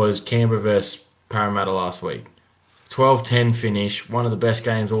about was Canberra versus Parramatta last week. 12-10 finish, one of the best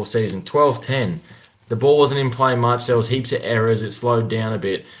games all season. 12-10. The ball wasn't in play much. There was heaps of errors. It slowed down a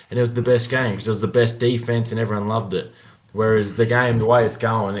bit. And it was the best game because it was the best defense and everyone loved it. Whereas the game, the way it's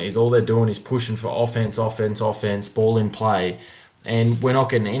going, is all they're doing is pushing for offense, ball in play. And we're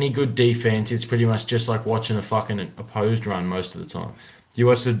not getting any good defense. It's pretty much just like watching a fucking opposed run most of the time. You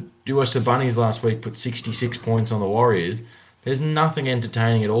watch the Bunnies last week put 66 points on the Warriors. There's nothing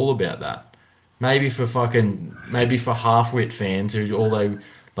entertaining at all about that. Maybe for half-wit fans who although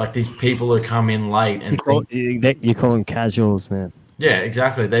like these people who come in late and you call them casuals, man. Yeah,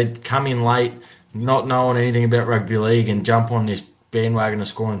 exactly. They come in late, not knowing anything about rugby league, and jump on this bandwagon of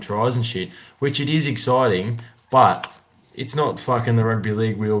scoring tries and shit, which it is exciting, but it's not fucking the rugby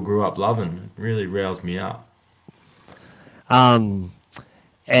league we all grew up loving. It really roused me up. Another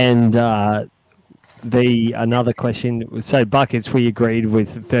question. So buckets, we agreed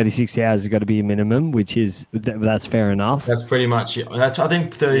with 36 hours has got to be a minimum, which is that's fair enough. That's pretty much it. I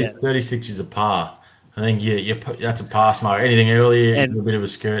think 36 is a par. I think that's a pass mark. Anything earlier, a bit of a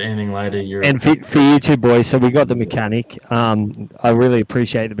skirt. Anything later, you're. And for you two boys, so we got the mechanic. I really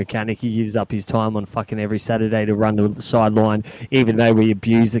appreciate the mechanic. He gives up his time on fucking every Saturday to run the sideline, even though we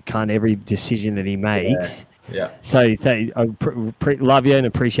abuse the cunt every decision that he makes. Yeah. So I love you and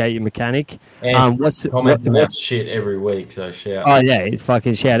appreciate your mechanic. And comments about shit every week, so shout. Oh yeah, it's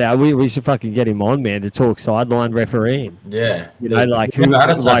fucking shout out. We should fucking get him on, man, to talk sideline refereeing. Yeah. You know, like who had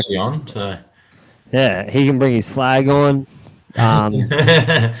it actually on, so. Yeah, he can bring his flag on.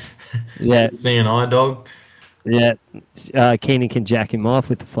 Yeah. Seeing an eye dog. Yeah. Keenan can jack him off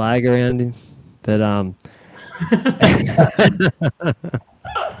with the flag around him. But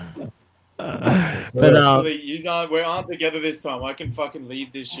we aren't together this time. I can fucking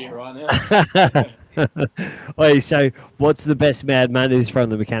leave this shit right now. Wait, so what's the best Mad Mondays from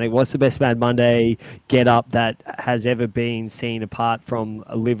the mechanic? What's the best Mad Monday get up that has ever been seen apart from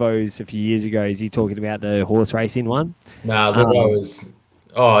Livo's a few years ago? Is he talking about the horse racing one? Nah, Livo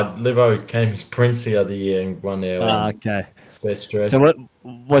came as Prince the other year and won their okay. best dress. So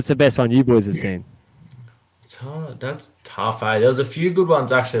what's the best one you boys have seen? That's tough, eh? There was a few good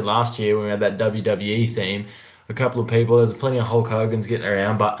ones actually last year when we had that WWE theme. A couple of people, there's plenty of Hulk Hogan's getting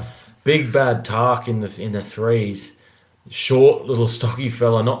around, but Big Bad Tark in the threes, short little stocky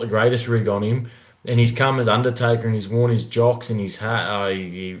fella, not the greatest rig on him, and he's come as Undertaker and he's worn his jocks and his hat. Oh,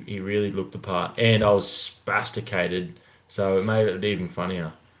 he really looked the part, and I was spasticated, so it made it even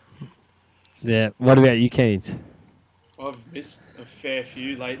funnier. Yeah. What about you, Keynes? I've missed a fair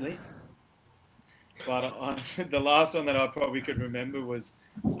few lately. But the last one that I probably could remember was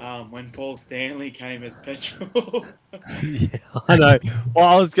when Paul Stanley came as Petrol. Yeah, I know. Well,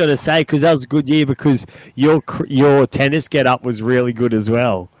 I was going to say, because that was a good year because your tennis get-up was really good as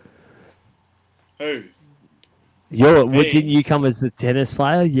well. Who? Didn't you come as the tennis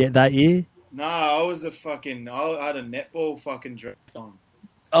player that year? No, I was I had a netball fucking dress on.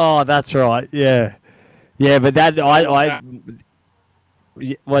 Oh, that's right. Yeah. Yeah, but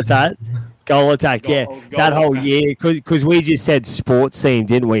what's that? Goal attack, that whole year, because we just said sports theme,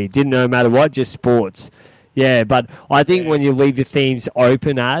 didn't we? Didn't no matter what, just sports. Yeah, but I think when you leave the themes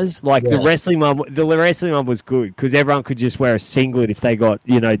open the wrestling one was good because everyone could just wear a singlet if they got,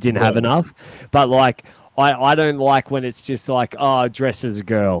 didn't have enough. But I don't like when it's just like, dress as a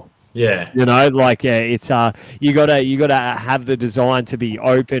girl. Yeah. It's you gotta have the design to be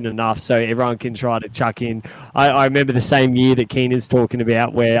open enough so everyone can try to chuck in. I remember the same year that Keenan's talking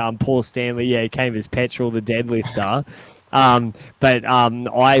about where Paul Stanley came as Petrol the deadlifter. But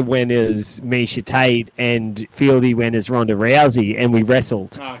I went as Misha Tate and Fieldy went as Ronda Rousey and we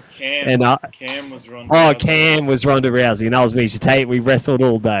wrestled. Cam was Ronda Rousey. Cam was Ronda Rousey and I was Misha Tate. We wrestled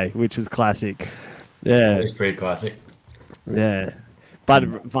all day, which was classic. Yeah. It's pretty classic. Yeah. But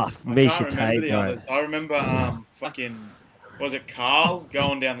Misha Tate, I remember was it Carl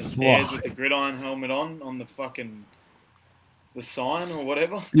going down the stairs with the gridiron helmet on the fucking the sign or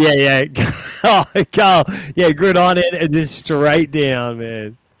whatever? Yeah. Oh, Carl. Yeah, gridiron it and just straight down,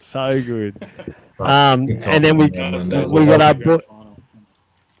 man. So good. And then we got our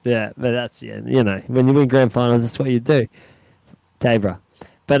yeah, but that's when you win grand finals, that's what you do. Debra.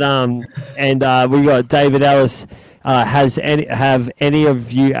 But we got David Ellis. Have any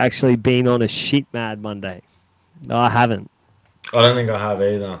of you actually been on a shit Mad Monday? No, I haven't. I don't think I have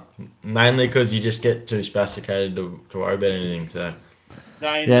either. Mainly because you just get too spasticated to worry about anything. So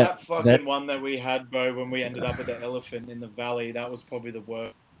Dane, Yeah, that fucking that- one that we had, bro, when we ended up at the Elephant in the Valley, that was probably the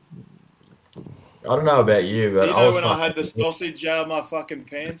worst. I don't know about you, but You I know was when I had the fucking- sausage out of my fucking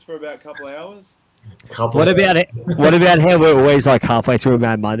pants for about a couple of hours? What about it? What about how we're always like halfway through a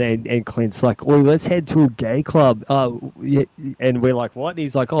Mad Monday and Clint's like, "Oh, let's head to a gay club." Yeah, and we're like, "What?" And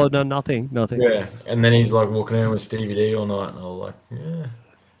he's like, "Oh, no, nothing." Yeah, and then he's like walking around with Stevie D all night, and I was like, yeah.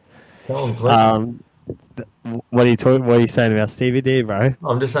 Tell him, Clinton. What are you talking? What are you saying about Stevie D, bro?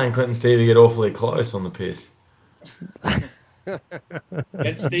 I'm just saying Clinton and Stevie get awfully close on the piss.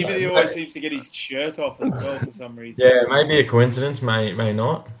 And Stevie D always seems to get his shirt off as well for some reason. Yeah, maybe a coincidence, may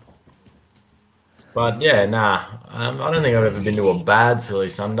not. But yeah, nah. I don't think I've ever been to a bad silly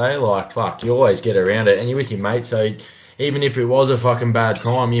Sunday. Like, fuck, you always get around it, and you're with your mate. So even if it was a fucking bad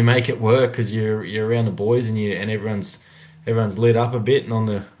time, you make it work because you're around the boys and everyone's lit up a bit and on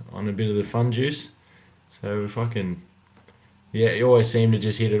a bit of the fun juice. So we fucking you always seem to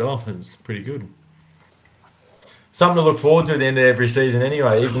just hit it off. It's pretty good. Something to look forward to at the end of every season,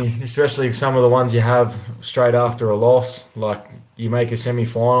 anyway. Even especially some of the ones you have straight after a loss, like you make a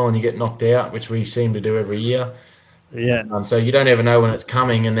semi-final and you get knocked out, which we seem to do every year. Yeah, So you don't ever know when it's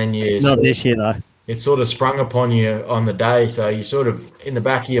coming, and then not this year though. it's sort of sprung upon you on the day. So you sort of in the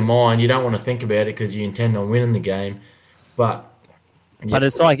back of your mind, you don't want to think about it because you intend on winning the game. But But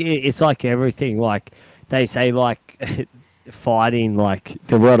it's like everything. Like they say, like fighting, like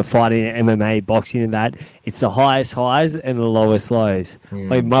the world of fighting, MMA, boxing, and that. It's the highest highs and the lowest lows.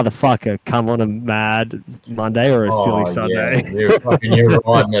 Like motherfucker, come on a mad Monday or a silly Sunday. Yeah, you're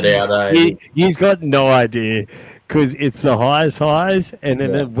riding it out, eh? You've got no idea because it's the highest highs and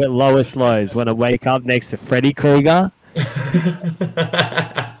then the lowest lows. When I wake up next to Freddy Krueger.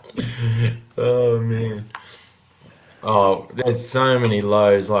 Oh man. Oh, there's so many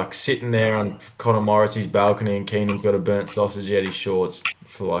lows. Like sitting there on Conor Morrissey's balcony and Keenan's got a burnt sausage out his shorts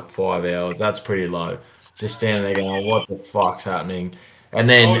for like 5 hours. That's pretty low. Just standing there going, "What the fuck's happening?" And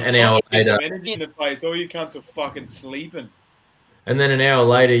then an hour later, energy in the place. All you cunts are fucking sleeping. And then an hour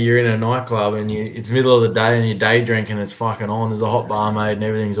later, you're in a nightclub and it's middle of the day and you're day drinking. It's fucking on. There's a hot barmaid and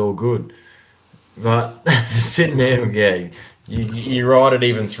everything's all good. But just sitting there, yeah, you ride it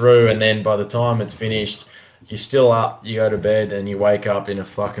even through, and then by the time it's finished, you're still up. You go to bed and you wake up in a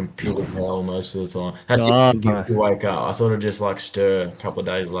fucking pit of hell most of the time. That's if you wake up. I sort of just like stir a couple of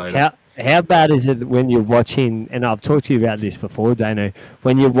days later. How bad is it when you're watching, and I've talked to you about this before, Dano,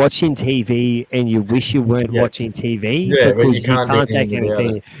 when you're watching TV and you wish you weren't watching TV because you can't take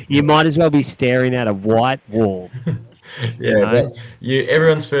anything. You might as well be staring at a white wall. Yeah,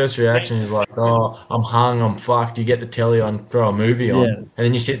 everyone's first reaction is like, "Oh, I'm hung, I'm fucked." You get the telly on, throw a movie on, and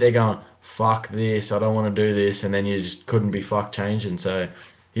then you sit there going, "Fuck this, I don't want to do this," and then you just couldn't be fucked changing. So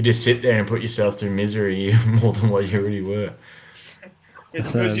you just sit there and put yourself through misery more than what you already were. It's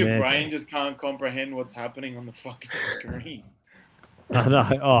because your brain just can't comprehend what's happening on the fucking screen. I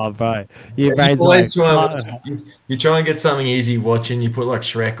know. Oh, bro. Your brain's you try and get something easy watching. You put like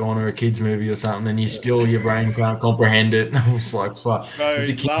Shrek on or a kids movie or something, and your brain can't comprehend it. I was like, fuck. Bro,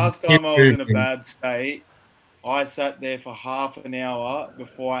 last time I was in a bad state, I sat there for half an hour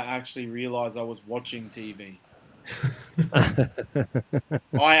before I actually realized I was watching TV.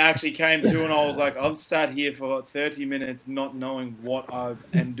 I actually came to and I was like, I've sat here for 30 minutes not knowing what I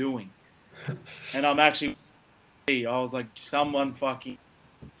am doing. And I'm actually... I was like, someone fucking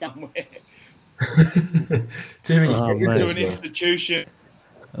somewhere. Too many to an institution.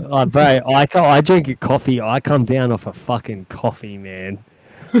 Oh, bro, I drink a coffee. I come down off a fucking coffee, man.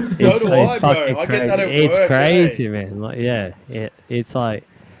 So do I, bro. I get that at work. It's crazy, man. Like, it's like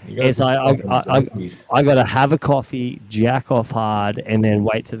I got to have a coffee, jack off hard, and then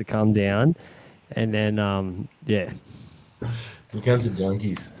wait till it come down, and then You guys are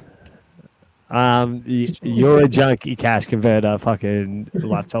junkies. You're a junkie cash converter, fucking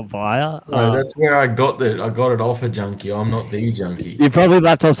laptop buyer. No, that's where I got it off a junkie. I'm not the junkie. You probably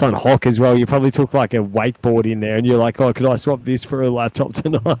laptops on Hock as well. You probably took like a wakeboard in there, and you're like, "Oh, could I swap this for a laptop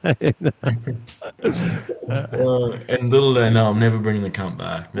tonight?" And little they know, I'm never bringing the cunt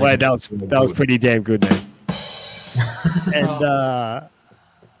back. Wait, that was pretty damn good, man. And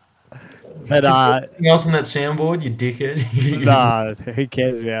but anything else on that soundboard, you dickhead? Nah, who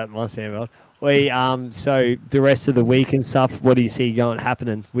cares about my soundboard? So the rest of the week and stuff, what do you see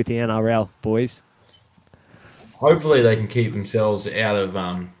happening with the NRL, boys? Hopefully they can keep themselves out of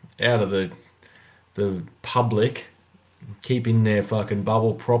the public, keep in their fucking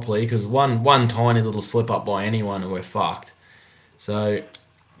bubble properly, because one tiny little slip up by anyone and we're fucked. So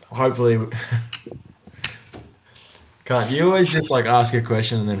hopefully can't you always just like ask a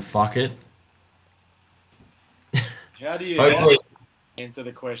question and then fuck it? How do you answer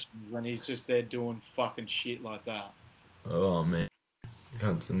the questions when he's just there doing fucking shit like that. Oh man,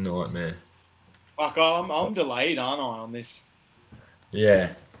 that's a nightmare. Fuck, I'm delayed, aren't I, on this? Yeah.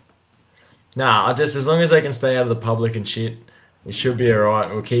 Nah, just as long as they can stay out of the public and shit, it should be alright.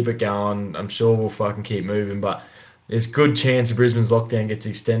 We'll keep it going. I'm sure we'll fucking keep moving, but there's good chance Brisbane's lockdown gets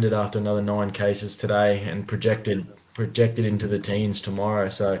extended after another 9 cases today and projected into the teens tomorrow.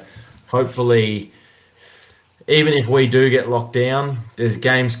 So hopefully, even if we do get locked down, there's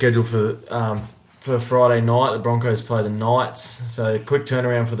games scheduled for Friday night. The Broncos play the Knights, so quick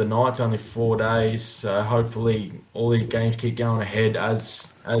turnaround for the Knights, only 4 days. So hopefully all these games keep going ahead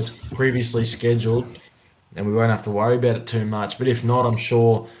as previously scheduled, and we won't have to worry about it too much. But if not, I'm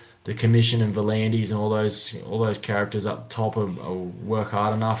sure the Commission and Volandis and all those characters up top will work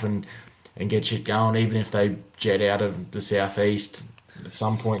hard enough and get shit going, even if they jet out of the southeast at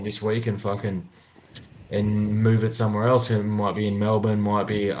some point this week and move it somewhere else. It might be in Melbourne, might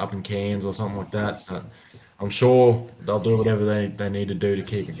be up in Cairns or something like that. So I'm sure they'll do whatever they need to do to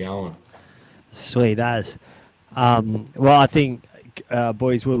keep it going. Sweet as. Well, I think,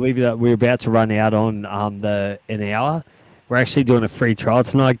 boys, we'll leave it at we're about to run out on an hour. We're actually doing a free trial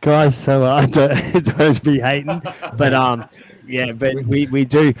tonight, guys, so don't be hating. But yeah, but we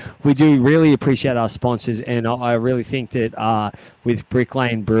do really appreciate our sponsors, and I really think that with Brick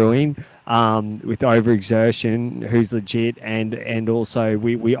Lane Brewing, with Overexertion, who's legit, and also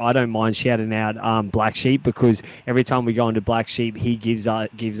I don't mind shouting out Black Sheep, because every time we go into Black Sheep, he gives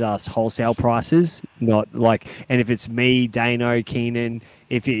us wholesale prices, not like, and if it's me, Dano, Keenan,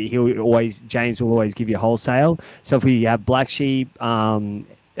 James will always give you wholesale. So if we have Black Sheep,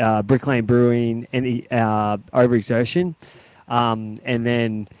 Brick Lane Brewing, and Overexertion, and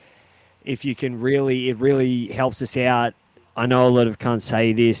then if you can it really helps us out. I know a lot of can't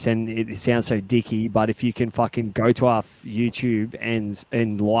say this and it sounds so dicky, but if you can fucking go to our YouTube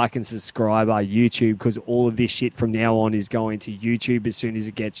and like and subscribe our YouTube, because all of this shit from now on is going to YouTube as soon as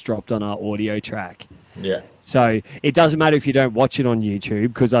it gets dropped on our audio track. Yeah. So it doesn't matter if you don't watch it on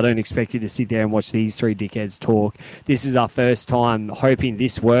YouTube, because I don't expect you to sit there and watch these 3 dickheads talk. This is our first time hoping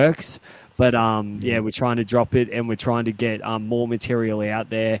this works. But, yeah, we're trying to drop it, and we're trying to get more material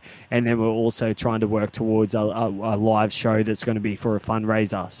out there. And then we're also trying to work towards a live show that's going to be for a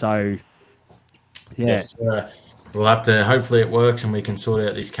fundraiser. So, yeah. Yes, we'll have to, hopefully it works and we can sort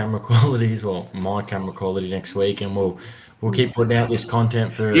out these camera qualities, well, my camera quality next week, and we'll keep putting out this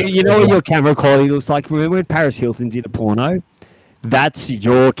content for... You know what your camera quality looks like? Remember when Paris Hilton did a porno? That's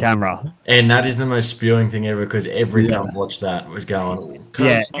your camera. And that is the most spewing thing ever, because every time watch that was going...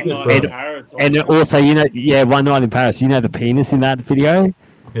 Yeah, and also, One Night in Paris, the penis in that video?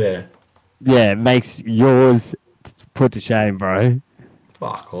 Yeah. Yeah, it makes yours put to shame, bro.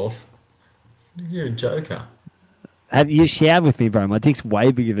 Fuck off. You're a joker. Have you showered with me, bro? My dick's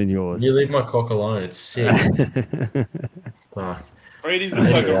way bigger than yours. You leave my cock alone. It's sick. Fuck. Brady's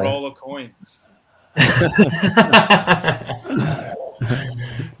looks like a roll of coins.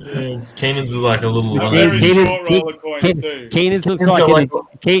 Keenan's is like a little... Keenan's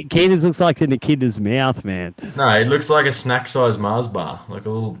looks like in a kid's mouth, man. No, it looks like a snack-sized Mars bar, like a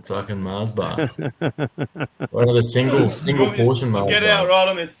little fucking Mars bar. One of the single portion Mars bars. Get out right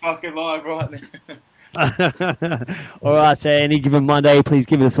on this fucking live right now. All right, so any given Monday, please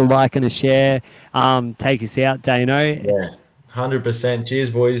give us a like and a share. Take us out, Dano. Yeah, 100%.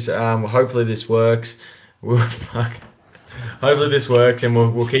 Cheers, boys. Hopefully this works. Hopefully this works, and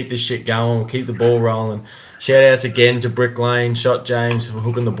we'll keep this shit going. We'll keep the ball rolling. Shout outs again to Brick Lane, Shot James for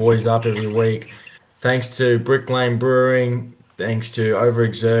hooking the boys up every week. Thanks to Brick Lane Brewing. Thanks to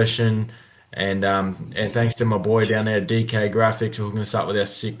Overexertion, and thanks to my boy down there, DK Graphics, for hooking us up with our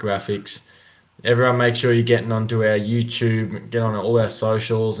sick graphics. Everyone, make sure you're getting onto our YouTube, get on all our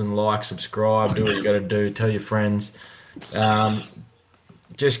socials, and like, subscribe, do what you got to do. Tell your friends.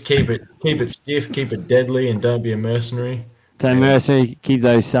 Just keep it stiff, keep it deadly, and don't be a mercenary. Don't mercenary, keep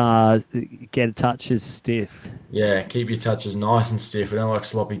those get touches stiff. Yeah, keep your touches nice and stiff. We don't like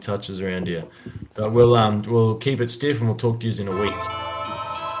sloppy touches around here. But we'll keep it stiff, and we'll talk to you in a week.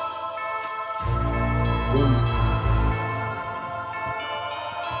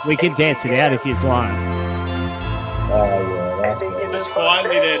 We can dance it out if you want. Oh yeah, that's good. Just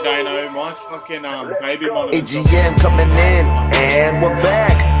quietly there, Dano. My fucking baby monitor. AGM coming in, and we're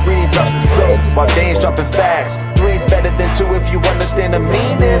back. 3 drops of soap, while Dane's dropping facts. 3's better than 2 if you understand the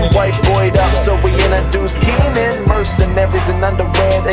meaning. White boyed up, so we introduce Keenan. Mercenaries and underwear.